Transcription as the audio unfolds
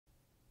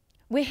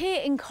We're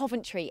here in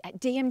Coventry at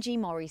DMG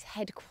MORI's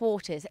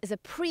headquarters as a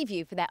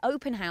preview for their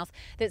open house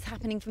that's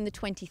happening from the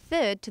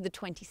 23rd to the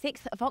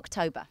 26th of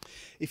October.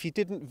 If you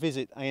didn't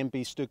visit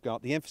AMB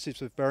Stuttgart, the emphasis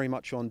was very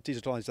much on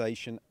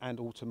digitalisation and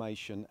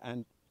automation,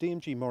 and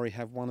DMG MORI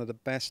have one of the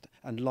best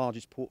and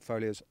largest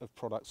portfolios of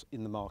products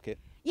in the market.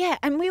 Yeah,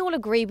 and we all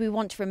agree we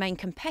want to remain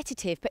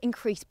competitive but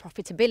increase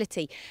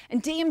profitability.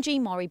 And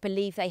DMG MORI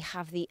believe they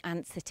have the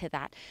answer to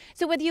that.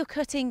 So whether you're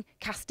cutting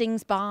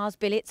castings, bars,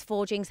 billets,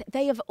 forgings,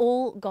 they have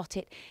all got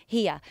it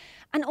here.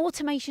 And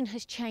automation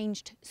has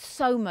changed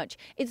so much.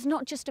 It's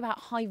not just about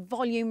high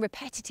volume,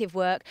 repetitive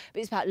work,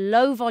 but it's about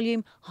low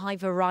volume, high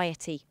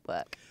variety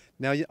work.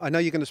 Now, I know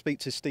you're going to speak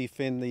to Steve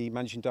Finn, the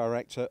Managing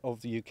Director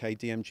of the UK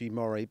DMG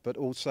MORI, but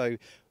also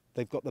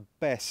they've got the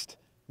best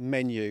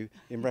menu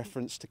in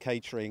reference to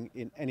catering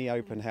in any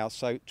open house.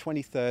 So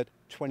 23rd,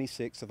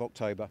 26th of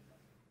October.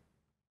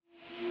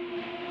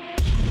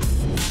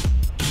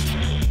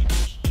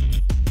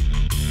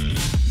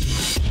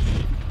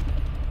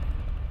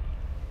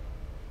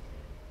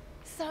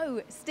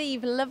 So,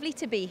 Steve, lovely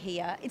to be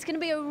here. It's going to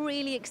be a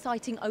really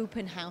exciting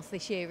open house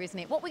this year, isn't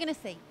it? What are we going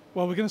to see?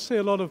 Well, we're going to see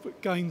a lot of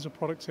gains of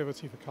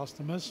productivity for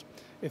customers.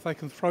 If they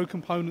can throw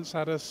components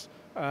at us,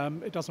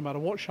 it doesn't matter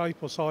what shape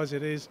or size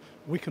it is,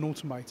 we can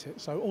automate it.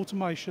 So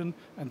automation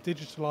and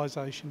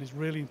digitalisation is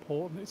really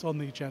important. It's on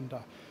the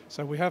agenda.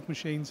 So we have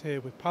machines here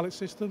with pallet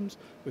systems,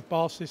 with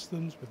bar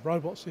systems, with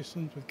robot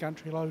systems, with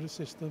gantry loader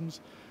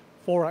systems,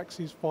 4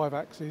 axes, 5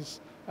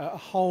 axes, a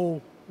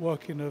whole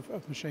working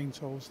of machine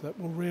tools that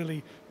will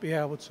really be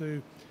able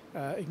to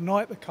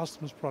ignite the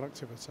customer's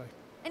productivity.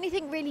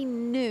 Anything really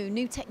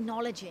new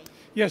technology?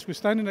 Yes, we're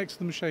standing next to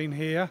the machine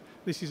here.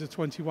 This is a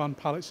 21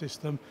 pallet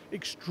system,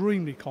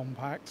 extremely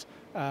compact.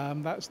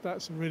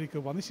 That's a really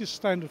good one. This is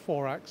standard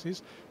 4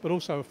 axes, but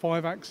also a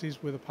 5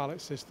 axes with a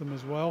pallet system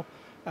as well.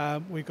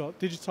 We've got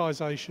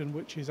digitisation,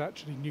 which is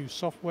actually new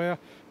software.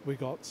 We've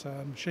got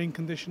machine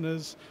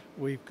conditioners.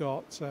 We've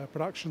got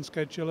production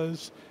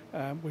schedulers.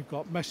 We've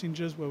got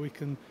messengers where we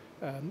can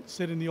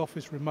sit in the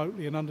office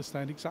remotely and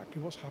understand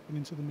exactly what's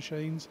happening to the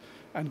machines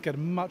and get a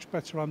much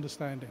better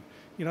understanding.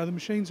 You know, the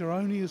machines are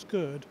only as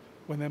good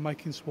when they're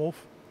making swarf.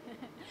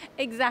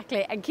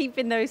 Exactly, and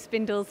keeping those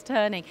spindles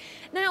turning.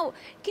 Now,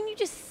 can you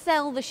just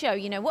sell the show?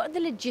 You know, what are the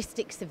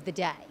logistics of the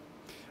day?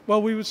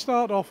 Well, we would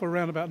start off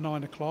around about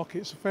 9 o'clock.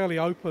 It's a fairly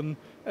open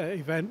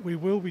event. We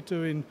will be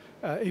doing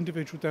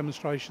individual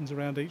demonstrations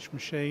around each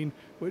machine,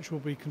 which will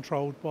be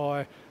controlled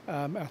by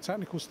our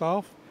technical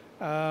staff.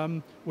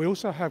 We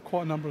also have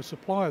quite a number of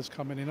suppliers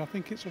coming in. I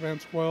think it's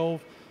around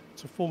 12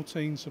 to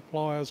 14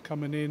 suppliers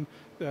coming in,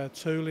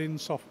 tooling,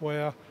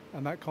 software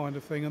and that kind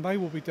of thing, and they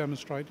will be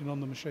demonstrating on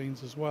the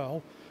machines as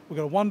well. We've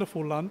got a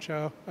wonderful lunch.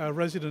 Our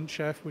resident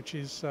chef, which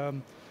is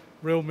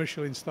real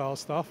Michelin star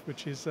stuff,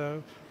 which is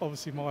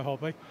obviously my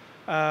hobby,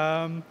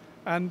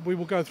 and we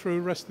will go through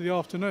the rest of the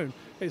afternoon.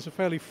 It's a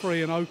fairly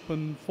free and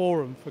open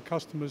forum for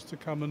customers to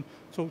come and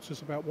talk to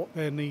us about what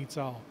their needs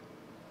are.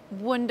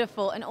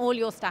 Wonderful, and all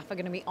your staff are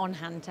going to be on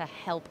hand to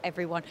help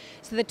everyone.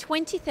 So the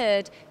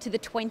 23rd to the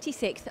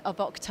 26th of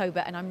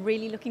October, and I'm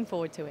really looking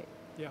forward to it.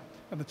 Yeah,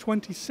 and the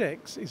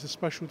 26th is a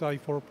special day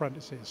for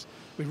apprentices.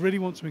 We really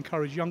want to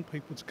encourage young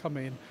people to come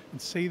in and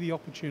see the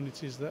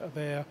opportunities that are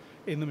there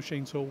in the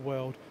machine tool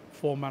world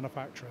for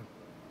manufacturing.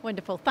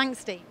 Wonderful, thanks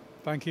Steve.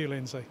 Thank you,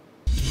 Lindsay.